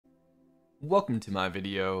Welcome to my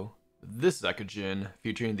video. This is Eckogen,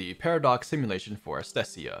 featuring the Paradox Simulation for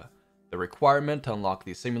Astesia. The requirement to unlock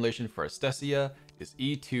the simulation for Astesia is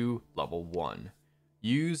E2 level 1.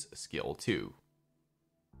 Use skill 2.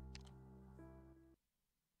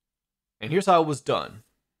 And here's how it was done.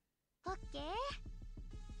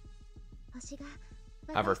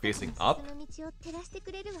 Have her facing up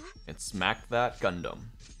and smack that Gundam.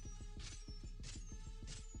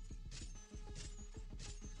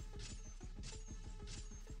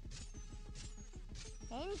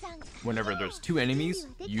 Whenever there's two enemies,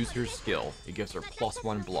 use her skill. It gives her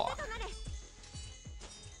 +1 block.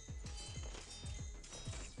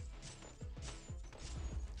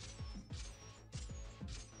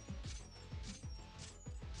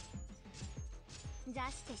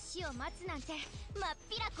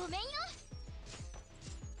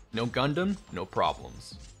 No Gundam, no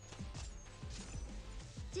problems.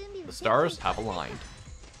 The stars have aligned.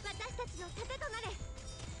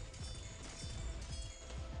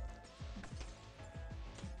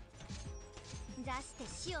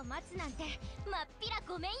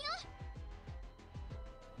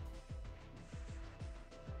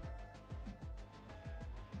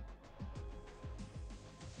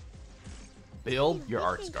 Build your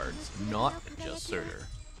arts guards, not just Surtur.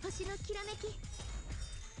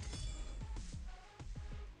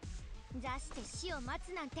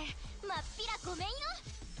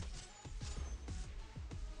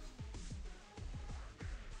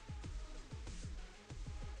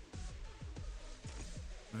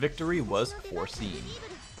 Victory was foreseen.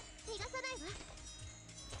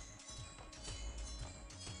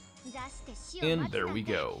 And there we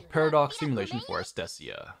go, Paradox Simulation for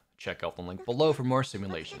Astesia. Check out the link below for more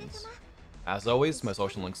simulations. As always, my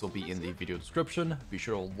social links will be in the video description. Be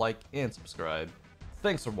sure to like and subscribe.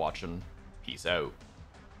 Thanks for watching. Peace out.